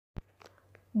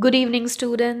Good evening,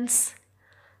 students.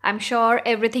 I'm sure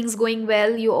everything's going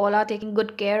well. You all are taking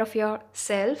good care of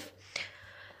yourself.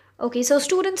 Okay, so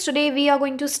students, today we are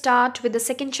going to start with the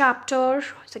second chapter,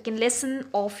 second lesson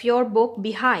of your book,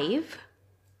 Beehive.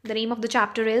 The name of the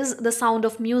chapter is The Sound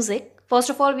of Music. First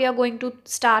of all, we are going to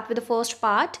start with the first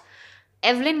part.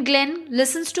 Evelyn Glenn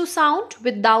listens to sound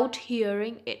without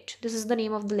hearing it. This is the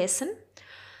name of the lesson.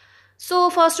 So,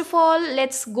 first of all,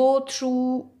 let's go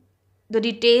through the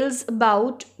details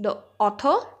about the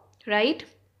author, right?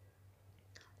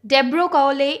 Deborah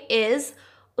Cowley is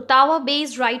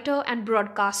Ottawa-based writer and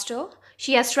broadcaster.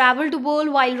 She has traveled the world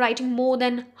while writing more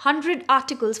than 100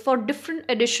 articles for different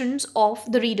editions of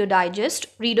the Reader Digest.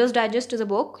 Reader's Digest is a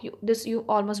book, this you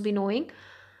all must be knowing,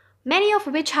 many of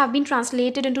which have been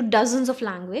translated into dozens of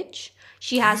languages.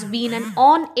 She has been an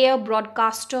on-air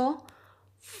broadcaster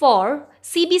for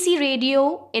CBC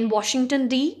Radio in Washington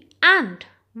D and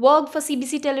worked for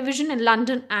CBC Television in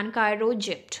London and Cairo,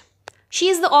 Egypt. She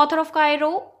is the author of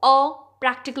Cairo, A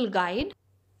Practical Guide,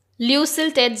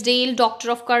 Lucille Tedsdale,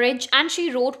 Doctor of Courage, and she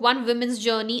wrote One Woman's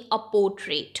Journey, A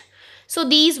Portrait. So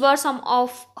these were some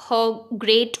of her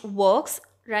great works,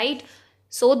 right?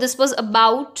 So this was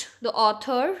about the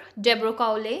author, Deborah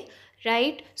Cowley,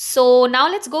 right? So now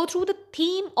let's go through the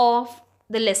theme of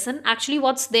the lesson. Actually,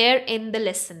 what's there in the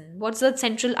lesson? What's the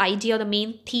central idea, the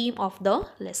main theme of the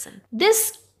lesson?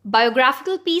 This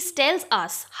biographical piece tells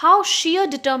us how sheer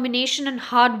determination and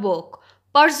hard work,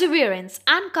 perseverance,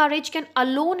 and courage can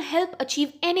alone help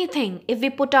achieve anything if we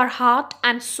put our heart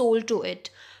and soul to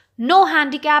it. No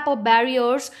handicap or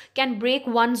barriers can break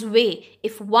one's way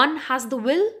if one has the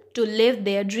will to live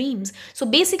their dreams. So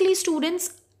basically,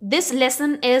 students, this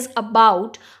lesson is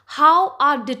about how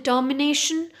our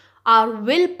determination, our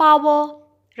willpower,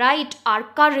 right, our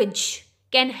courage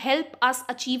can help us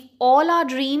achieve all our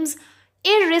dreams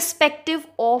irrespective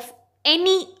of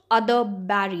any other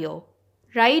barrier,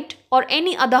 right, or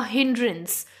any other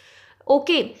hindrance.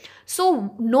 Okay,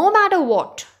 so no matter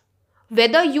what,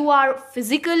 whether you are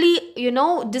physically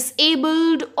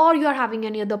disabled or you are having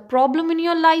any other problem in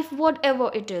your life, whatever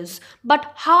it is,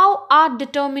 but how our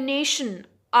determination,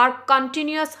 our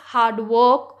continuous hard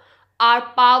work, our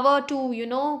power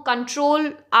to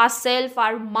control ourselves,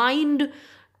 our mind,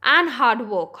 and hard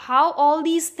work, how all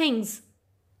these things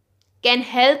can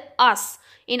help us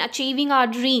in achieving our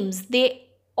dreams. They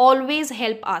always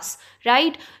help us,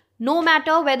 right? No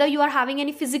matter whether you are having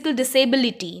any physical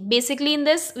disability. Basically, in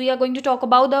this we are going to talk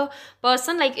about the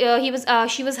person, like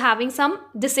she was having some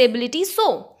disability.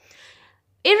 So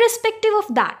irrespective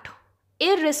of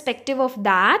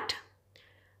that,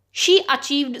 she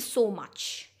achieved so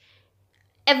much.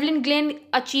 Evelyn Glenn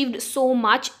achieved so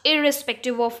much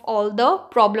irrespective of all the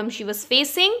problems she was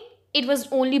facing. It was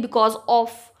only because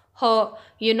of her,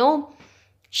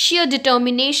 sheer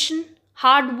determination,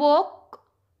 hard work,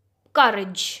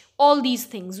 courage, all these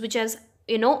things, which has,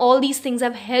 all these things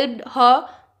have helped her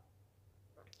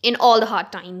in all the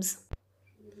hard times.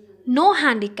 No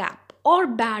handicap or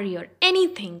barrier,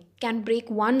 anything can break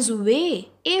one's way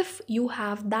if you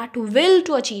have that will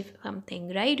to achieve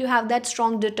something, right? You have that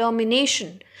strong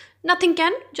determination. Nothing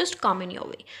can just come in your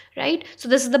way, right? So,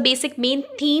 this is the basic main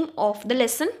theme of the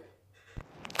lesson.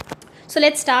 So,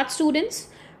 let's start, students.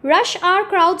 Rush hour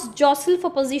crowds jostle for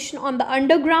position on the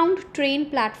underground train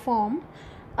platform.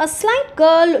 A slight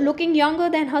girl looking younger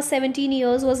than her 17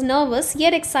 years was nervous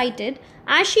yet excited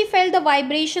as she felt the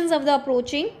vibrations of the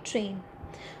approaching train.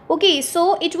 Okay,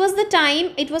 so it was the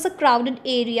time, it was a crowded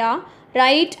area,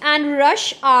 right? And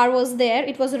rush hour was there,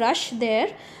 it was rush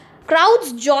there.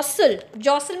 Crowds jostle.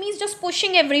 Jostle means just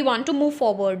pushing everyone to move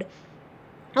forward.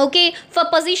 Okay, for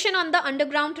position on the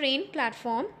underground train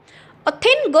platform. A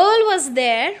thin girl was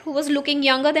there who was looking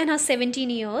younger than her 17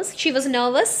 years. She was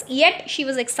nervous, yet she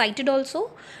was excited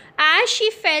also as she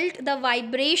felt the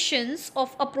vibrations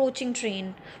of approaching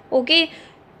train. Okay,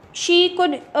 she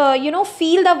could,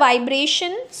 feel the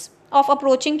vibrations of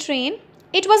approaching train.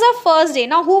 It was her first day.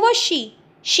 Now, who was she?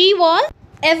 She was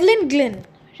Evelyn Glenn,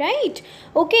 right?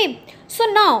 Okay, so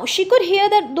now she could hear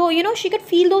that, though, she could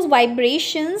feel those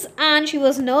vibrations and she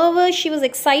was nervous, she was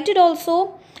excited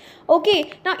also.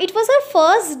 Okay, now it was her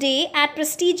first day at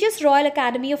prestigious Royal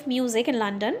Academy of Music in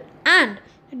London and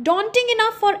daunting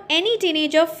enough for any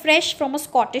teenager fresh from a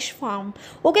Scottish farm.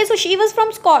 Okay, so she was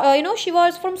from she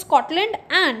was from Scotland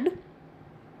and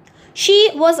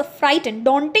she was frightened.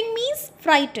 Daunting means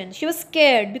frightened. She was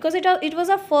scared because it was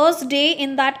her first day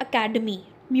in that academy,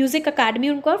 music academy.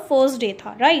 उनका first day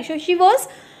था, right? So she was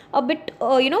a bit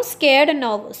scared and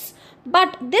nervous.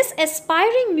 But this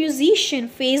aspiring musician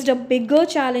faced a bigger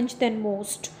challenge than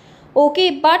most.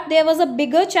 Okay, but there was a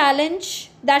bigger challenge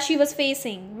that she was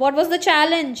facing? What was the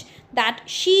challenge? That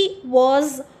she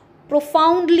was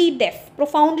profoundly deaf.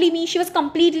 Profoundly means she was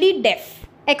completely deaf,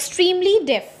 extremely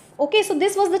deaf. Okay, so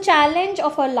this was the challenge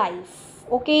of her life.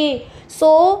 Okay,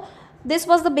 so this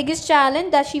was the biggest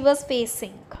challenge that she was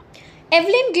facing.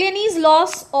 Evelyn Glennie's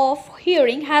loss of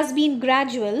hearing has been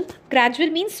gradual. Gradual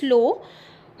means slow.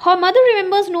 Her mother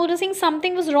remembers noticing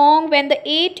something was wrong when the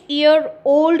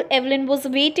 8-year-old Evelyn was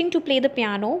waiting to play the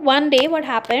piano. One day, what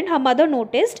happened? Her mother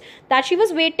noticed that she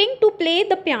was waiting to play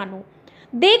the piano.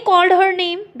 They called her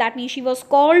name, that means she was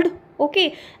called,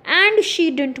 okay, and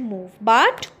she didn't move.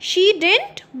 But she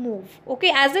didn't move,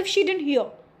 okay, as if she didn't hear.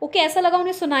 Okay, ऐसा लगा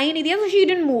उन्हें सुनाई नहीं दिया, so she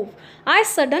didn't move. I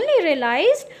suddenly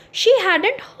realized she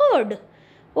hadn't heard.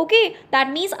 Okay,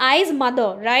 that means I's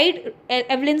mother, right?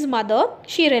 Evelyn's mother,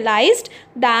 she realized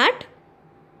that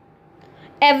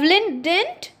Evelyn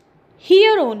didn't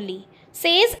hear only,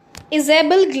 says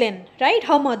Isabel Glenn, right?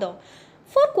 Her mother.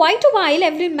 For quite a while,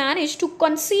 Evelyn managed to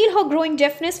conceal her growing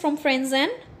deafness from friends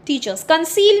and teachers.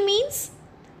 Conceal means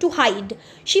to hide.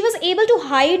 She was able to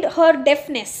hide her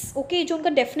deafness. Okay, जो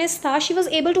उनका deafness था, she was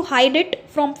able to hide it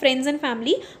from friends and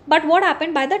family. But what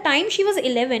happened? By the time she was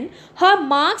 11, her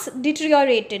marks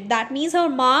deteriorated. That means her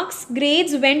marks,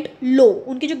 grades went low.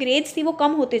 उनकी जो grades थी वो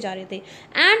कम होते जा रहे थे.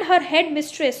 And her head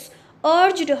mistress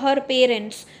urged her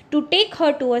parents to take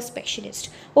her to a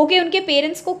specialist. Okay, उनके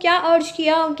parents को क्या urge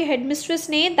किया उनके headmistress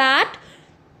ने? That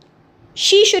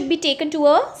she should be taken to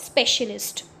a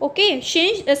specialist. Okay,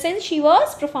 since she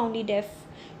was profoundly deaf,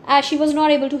 as she was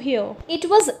not able to hear. It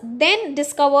was then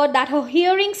discovered that her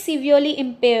hearing severely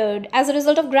impaired. As a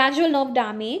result of gradual nerve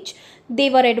damage, they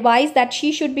were advised that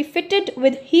she should be fitted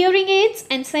with hearing aids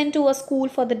and sent to a school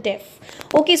for the deaf.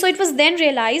 Okay, so it was then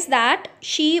realized that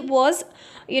she was,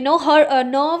 her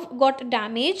nerve got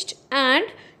damaged and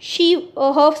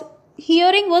her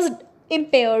hearing was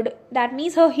impaired. That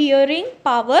means her hearing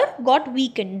power got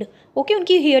weakened. Okay,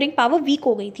 उनकी hearing power weak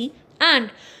हो गई थी. And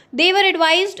they were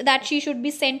advised that she should be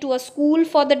sent to a school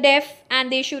for the deaf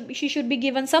and she should be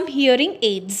given some hearing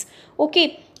aids.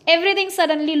 Okay, everything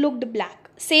suddenly looked black,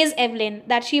 says Evelyn,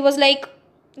 that she was like,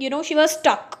 she was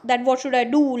stuck, that what should I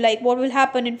do, like what will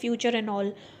happen in future and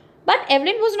all. But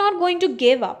Evelyn was not going to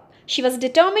give up. She was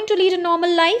determined to lead a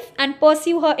normal life and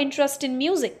pursue her interest in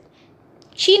music.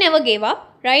 She never gave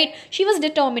up, right? She was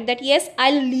determined that yes,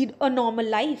 I'll lead a normal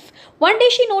life. One day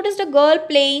she noticed a girl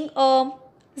playing a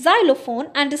xylophone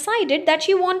and decided that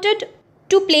she wanted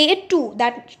to play it too.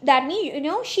 That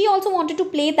means, she also wanted to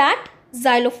play that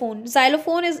xylophone.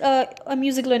 Xylophone is a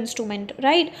musical instrument,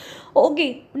 right?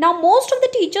 Okay, now most of the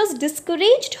teachers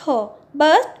discouraged her,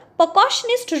 but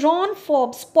percussionist Ron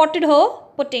Forbes spotted her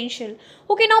potential.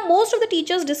 Okay, now most of the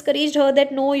teachers discouraged her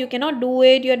that no, you cannot do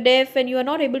it, you're deaf and you are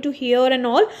not able to hear and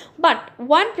all. But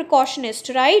one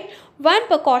percussionist, right? One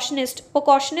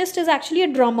percussionist is actually a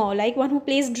drummer, like one who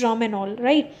plays drum and all,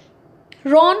 right?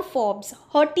 Ron Forbes,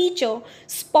 her teacher,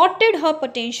 spotted her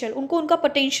potential. उनको उनका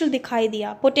potential दिखाई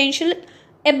दिया, potential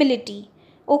ability.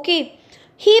 Okay.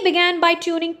 He began by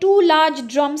tuning two large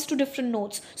drums to different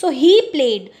notes. So he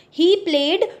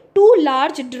played two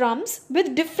large drums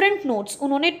with different notes.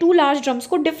 उन्होंने two large drums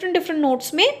को different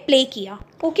notes में play किया.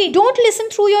 Okay, don't listen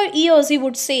through your ears, he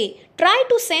would say. Try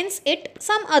to sense it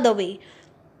some other way.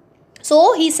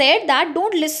 So he said that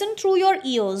don't listen through your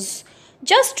ears.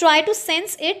 Just try to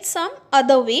sense it some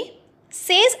other way.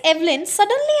 Says Evelyn,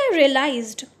 suddenly I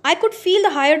realized I could feel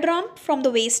the higher drum from the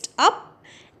waist up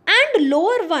and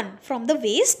lower one from the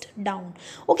waist down.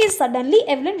 Okay, suddenly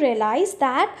Evelyn realized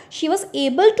that she was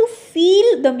able to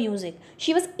feel the music.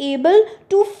 She was able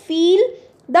to feel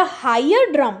the higher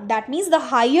drum. That means the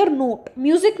higher note.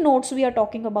 Music notes we are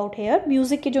talking about here.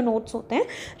 Music के जो notes होते हैं,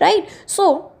 right?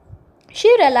 So she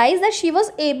realized that she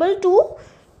was able to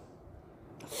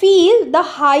feel the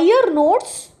higher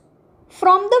notes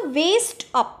from the waist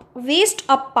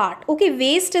up part. Okay,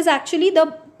 waist is actually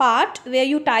the part where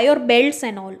you tie your belts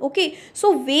and all. Okay,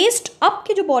 so waist up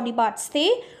के जो body parts थे,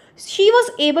 she was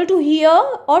able to hear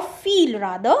or feel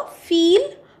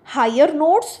higher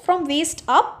notes from waist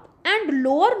up and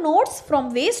lower notes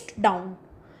from waist down.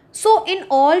 So in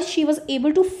all, she was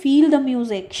able to feel the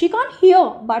music. She can't hear,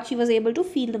 but she was able to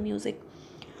feel the music.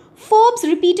 Forbes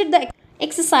repeated the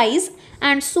exercise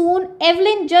and soon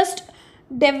Evelyn just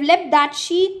developed that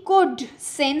she could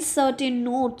sense certain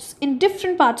notes in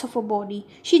different parts of her body.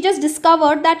 She just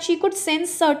discovered that she could sense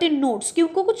certain notes कि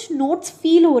उनको कुछ notes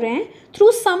feel हो रहे हैं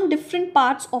through some different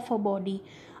parts of her body.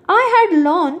 I had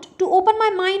learned to open my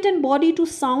mind and body to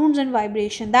sounds and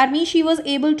vibration. That means she was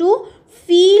able to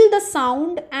feel the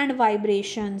sound and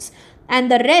vibrations. And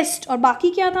the rest, और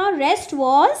बाकी क्या था? Rest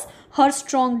was her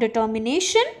strong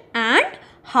determination and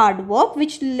hard work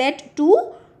which led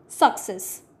to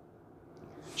success.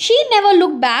 She never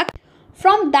looked back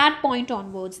from that point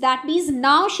onwards. That means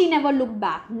now she never looked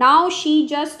back. Now she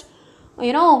just,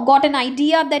 got an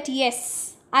idea that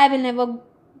yes, I will never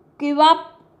give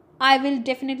up. I will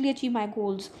definitely achieve my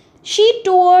goals. She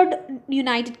toured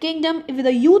United Kingdom with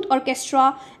a youth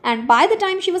orchestra, and by the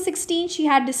time she was 16, she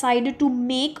had decided to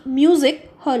make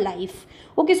music her life.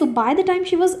 Okay, so by the time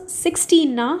she was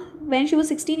 16 now, when she was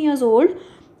 16 years old,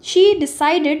 she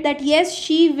decided that yes,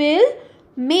 she will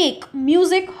make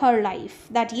music her life.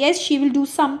 That yes, she will do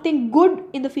something good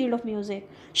in the field of music.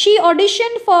 She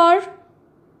auditioned for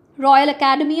Royal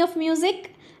Academy of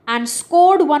Music and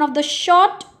scored one of the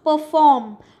short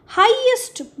perform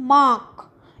highest mark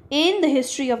in the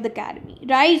history of the academy,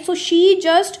 right? So she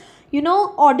just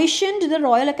auditioned the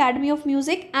Royal Academy of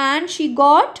Music and she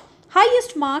got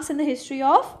highest marks in the history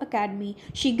of academy.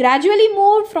 She gradually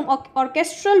moved from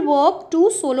orchestral work to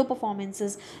solo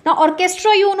performances. Now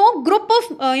orchestra, group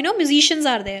of musicians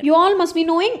are there. You all must be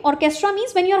knowing orchestra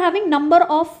means when you're having number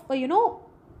of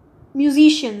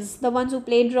musicians, the ones who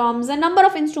play drums and number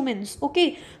of instruments.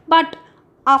 Okay, but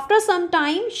after some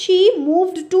time she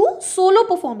moved to solo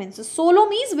performances. Solo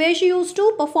means where she used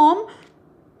to perform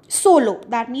solo.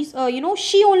 That means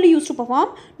she only used to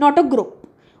perform, not a group.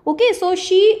 Okay, so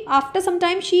she after some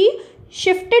time she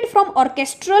shifted from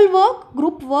orchestral work,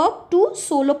 group work to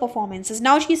solo performances.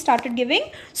 Now she started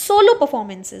giving solo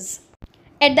performances.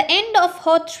 At the end of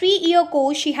her 3-year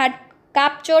course, she had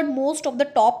captured most of the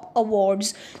top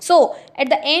awards. So at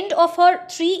the end of her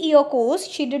 3-year course,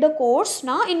 she did a course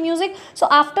now in music. So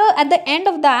at the end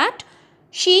of that,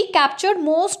 she captured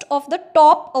most of the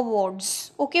top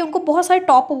awards. Okay, उनको बहुत सारे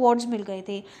top awards मिल गए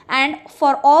थे. And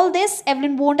for all this,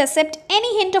 Evelyn won't accept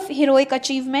any hint of heroic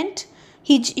achievement.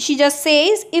 She just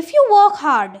says, if you work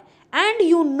hard and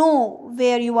you know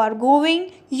where you are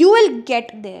going, you will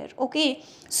get there. Okay,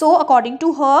 so according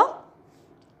to her,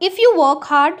 if you work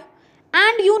hard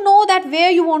and you know that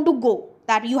where you want to go,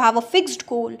 that you have a fixed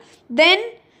goal, then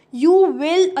you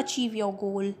will achieve your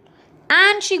goal.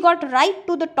 And she got right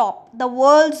to the top, the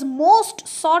world's most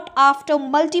sought after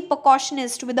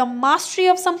multi-percussionist with a mastery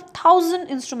of some 1,000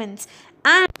 instruments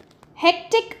and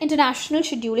hectic international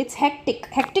schedule. It's hectic.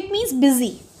 Hectic means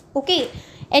busy. Okay,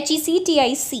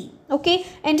 HECTIC. Okay,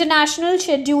 international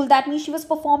schedule. That means she was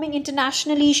performing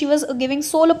internationally. She was giving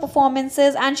solo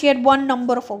performances and she had won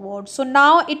number of awards. So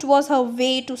now it was her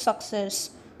way to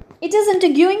success. It is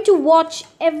intriguing to watch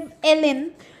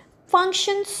Ellen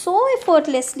function so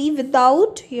effortlessly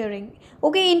without hearing.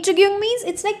 Okay, intriguing means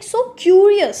it's like so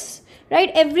curious,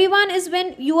 right? Everyone is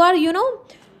when you are,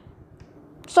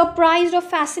 surprised or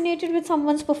fascinated with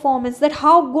someone's performance, that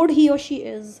how good he or she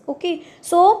is. Okay,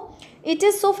 so it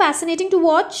is so fascinating to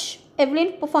watch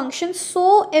Evelyn function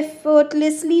so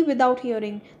effortlessly without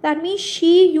hearing. That means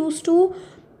she used to,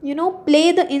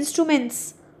 play the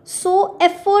instruments so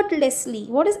effortlessly.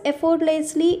 What is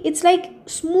effortlessly? It's like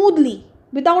smoothly,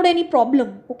 without any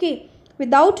problem. Okay,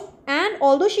 and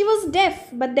although she was deaf,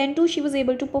 but then too she was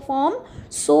able to perform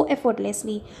so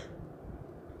effortlessly.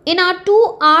 In our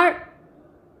 2-hour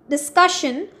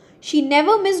discussion, she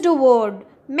never missed a word.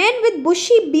 Men with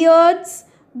bushy beards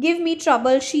give me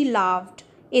trouble, she laughed.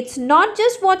 It's not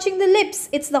just watching the lips,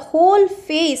 it's the whole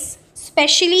face,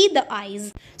 especially the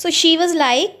eyes. So she was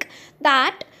like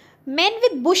that, men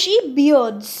with bushy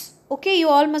beards. Okay, you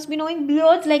all must be knowing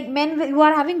beards, like men who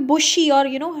are having bushy or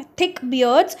thick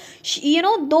beards.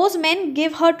 Those men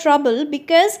give her trouble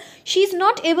because she's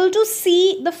not able to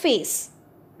see the face,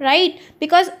 right?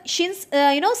 Because since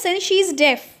she's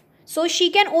deaf, so she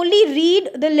can only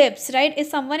read the lips, right? If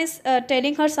someone is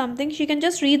telling her something, she can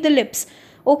just read the lips.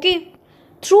 Okay,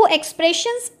 through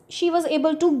expressions she was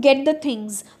able to get the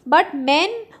things. But men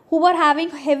who were having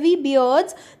heavy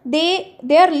beards,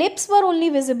 their lips were only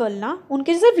visible na,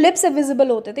 उनके सिर्फ lips visible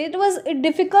होते थे. It was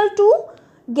difficult to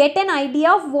get an idea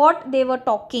of what they were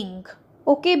talking.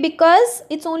 Okay, because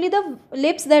it's only the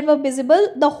lips that were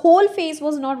visible, the whole face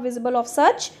was not visible of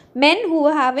such men who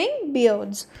were having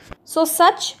beards. So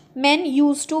such men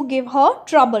used to give her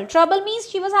trouble. Trouble means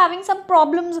she was having some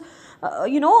problems,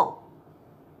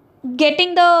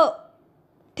 getting the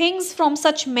things from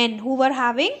such men who were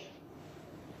having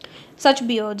such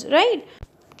beards, right?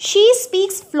 She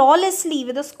speaks flawlessly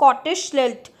with a Scottish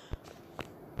lilt.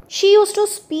 She used to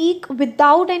speak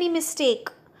without any mistake.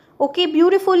 Okay,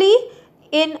 beautifully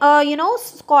in a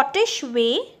Scottish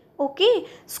way. Okay,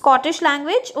 Scottish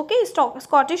language. Okay,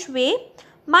 Scottish way.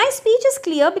 My speech is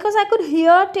clear because I could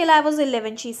hear till I was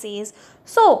 11, she says.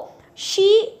 So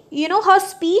she, her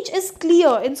speech is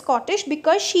clear in Scottish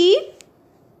because she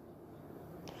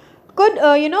could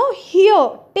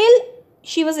hear till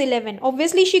she was 11.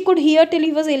 Obviously she could hear till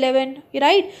he was 11,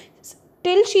 right?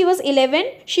 Till she was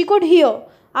 11 she could hear.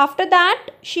 After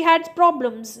that she had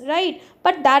problems, right?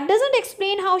 But that doesn't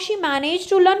explain how she managed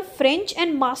to learn French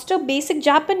and master basic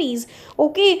Japanese.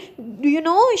 Okay,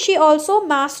 she also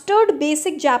mastered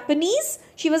basic Japanese.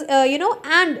 She was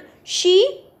and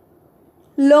she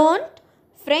learned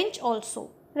French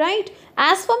also, right?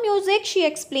 As for music, she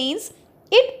explains,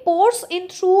 it pours in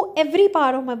through every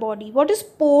part of my body. What is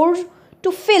pour?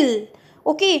 To fill.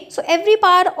 Okay, so every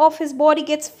part of his body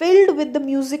gets filled with the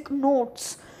music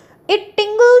notes. It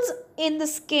tingles in the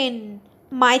skin,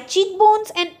 my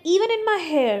cheekbones, and even in my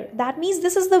hair. That means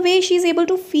this is the way she is able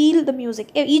to feel the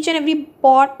music. Each and every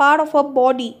part of her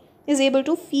body is able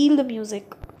to feel the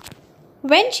music.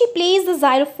 When she plays the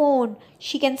xylophone,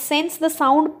 she can sense the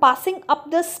sound passing up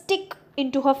the stick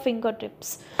into her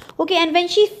fingertips. Okay, and when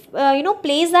she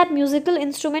plays that musical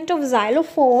instrument of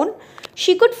xylophone,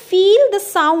 she could feel the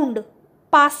sound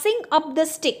passing up the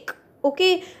stick.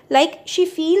 Okay, like she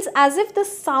feels as if the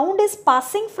sound is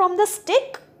passing from the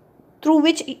stick through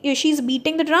which she's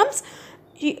beating the drums.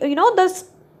 The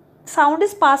sound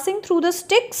is passing through the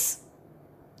sticks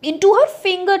into her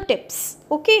fingertips.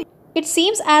 Okay, it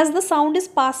seems as the sound is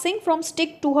passing from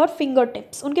stick to her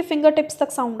fingertips. उनके fingertips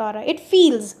तक sound आ रहा है. It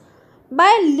feels.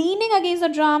 By leaning against the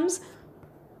drums,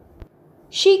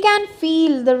 she can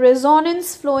feel the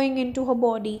resonance flowing into her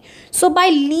body. So by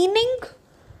leaning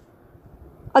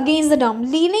against the drum,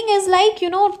 leaning is like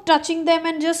touching them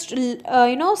and just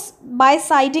by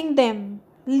siding them.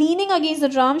 Leaning against the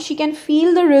drum, she can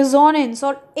feel the resonance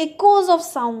or echoes of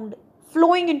sound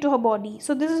flowing into her body.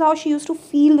 So this is how she used to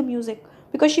feel the music,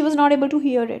 because she was not able to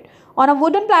hear it. On a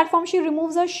wooden platform, she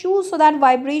removes her shoes so that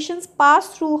vibrations pass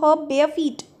through her bare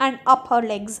feet and up her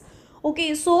legs.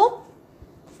 Okay, so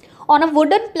on a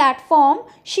wooden platform,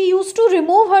 she used to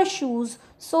remove her shoes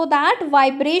so that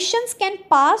vibrations can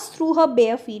pass through her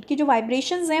bare feet. कि जो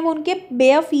vibrations हैं वो उनके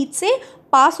bare feet से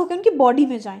pass होकर उनकी body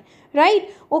में जाएं. Right?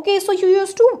 Okay, so you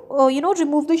used to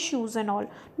remove the shoes and all.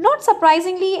 Not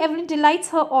surprisingly, Evelyn delights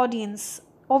her audience.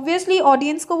 Obviously,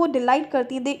 audience को वो delight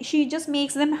करती है. She just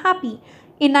makes them happy.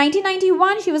 In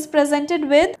 1991, she was presented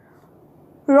with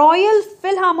Royal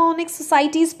Philharmonic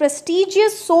Society's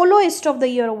prestigious Soloist of the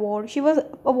Year award. She was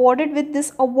awarded with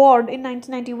this award in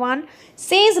 1991,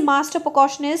 says master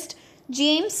percussionist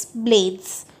James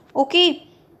Blades. Okay,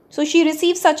 so she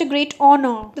received such a great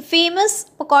honor. The famous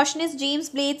percussionist James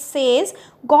Blades says,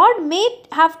 God may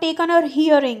have taken her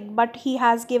hearing, but he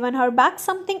has given her back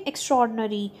something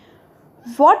extraordinary.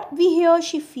 What we hear,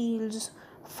 she feels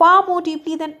far more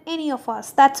deeply than any of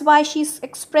us. That's why she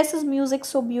expresses music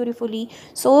so beautifully.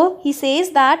 So he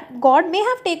says that God may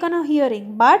have taken her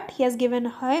hearing, but he has given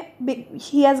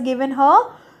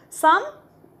her some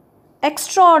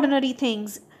extraordinary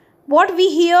things. What we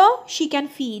hear, she can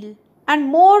feel, and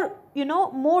more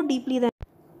deeply than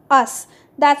us.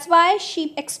 That's why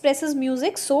she expresses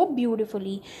music so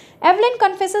beautifully. Evelyn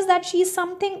confesses that she is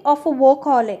something of a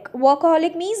workaholic.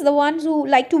 Workaholic means the ones who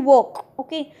like to work.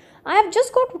 Okay, I have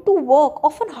just got to work,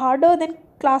 often harder than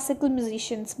classical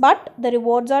musicians, but the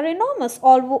rewards are enormous.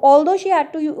 Although she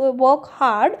had to work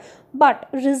hard, but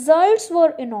results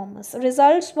were enormous.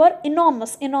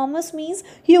 Enormous means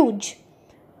huge.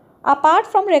 Apart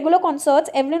from regular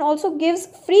concerts, Evelyn also gives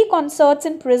free concerts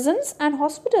in prisons and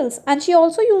hospitals. And she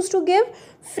also used to give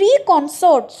free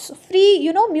concerts,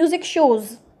 free, music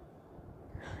shows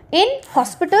in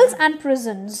hospitals and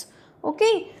prisons.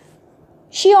 Okay.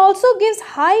 She also gives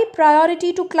high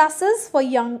priority to classes for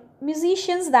young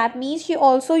musicians. That means she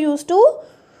also used to,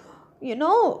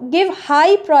 give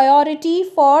high priority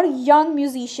for young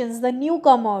musicians, the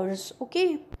newcomers.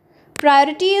 Okay.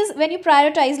 Priority is when you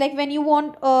prioritize, like when you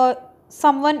want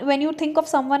when you think of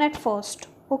someone at first.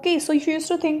 Okay, so she used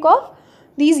to think of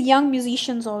these young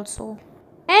musicians also.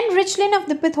 And Richlin of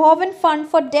the Beethoven Fund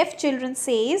for Deaf Children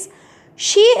says,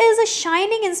 she is a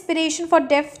shining inspiration for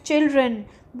deaf children.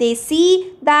 They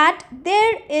see that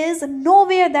there is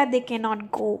nowhere that they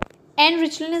cannot go. And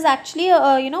Richlin is actually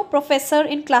a professor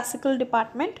in classical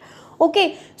department.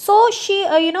 Okay, so she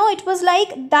it was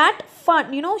like that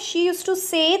fun. She used to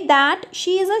say that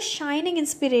she is a shining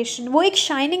inspiration. वो एक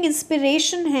shining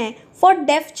inspiration है for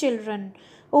deaf children.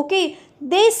 Okay,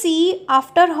 they see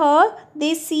after her,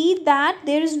 they see that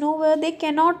there is nowhere they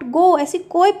cannot go. ऐसी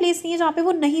कोई place नहीं है जहाँ पे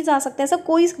वो नहीं जा सकते. ऐसा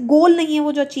कोई goal नहीं है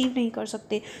वो जो achieve नहीं कर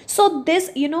सकते. So this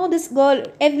this girl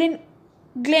Evelyn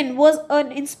Glenn was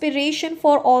an inspiration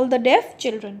for all the deaf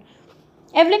children.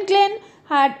 Evelyn Glenn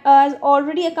has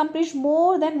already accomplished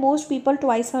more than most people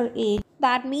twice her age.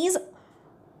 That means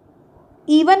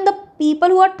even the people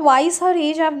who are twice her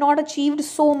age have not achieved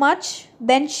so much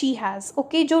than she has.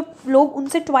 Okay, जो लोग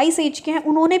उनसे twice age के हैं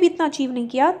उन्होंने भी इतना achieve नहीं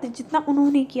किया जितना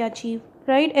उन्होंने किया achieve,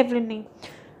 right? Evelyn ने.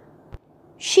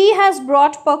 She has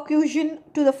brought percussion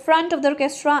to the front of the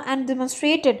orchestra and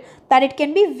demonstrated that it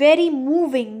can be very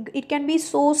moving, it can be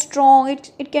so strong,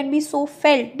 it can be so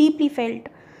felt, deeply felt.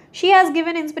 She has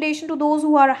given inspiration to those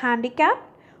who are handicapped,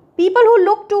 people who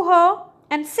look to her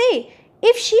and say,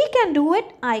 if she can do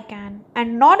it, I can.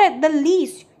 And not at the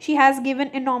least, she has given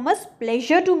enormous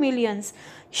pleasure to millions.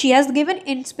 She has given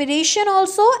inspiration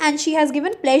also, and she has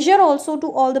given pleasure also to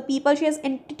all the people. She has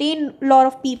entertained a lot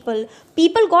of people.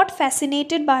 People got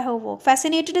fascinated by her work.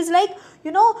 Fascinated is like,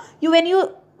 you when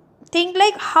you think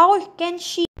like how can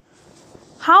she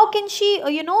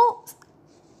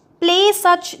play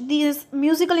such these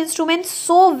musical instruments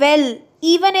so well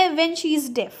even when she is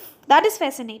deaf. That is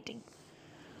fascinating.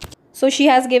 So she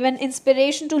has given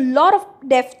inspiration to a lot of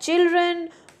deaf children,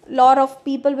 lot of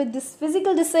people with this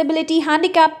physical disability,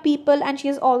 handicapped people, and she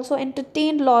has also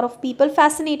entertained a lot of people,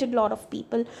 fascinated a lot of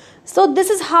people. So this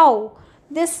is how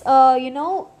this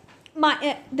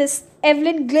this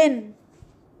Evelyn Glynn,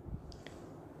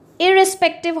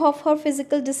 irrespective of her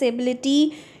physical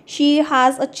disability, she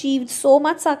has achieved so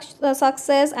much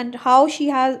success, and how she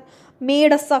has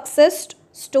made a success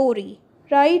story,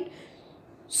 right?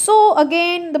 So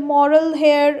again, the moral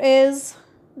here is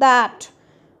that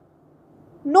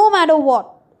no matter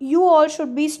what, you all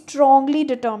should be strongly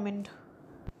determined.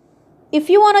 If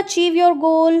you want to achieve your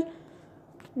goal,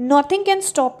 nothing can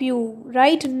stop you,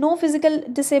 right? No physical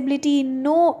disability,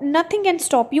 nothing can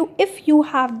stop you if you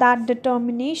have that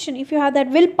determination, if you have that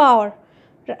willpower,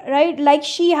 right? Like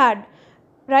she had,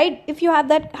 right? If you have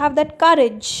that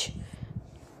courage,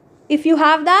 if you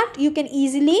have that, you can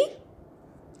easily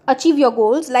achieve your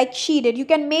goals like she did. You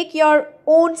can make your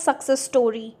own success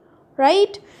story,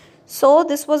 right? So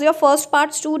this was your first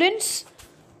part, students.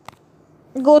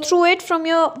 Go through it from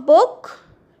your book,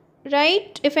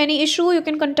 right? If any issue, you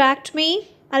can contact me.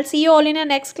 I'll see you all in our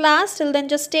next class. Till then,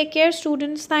 just take care,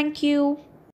 students. Thank you.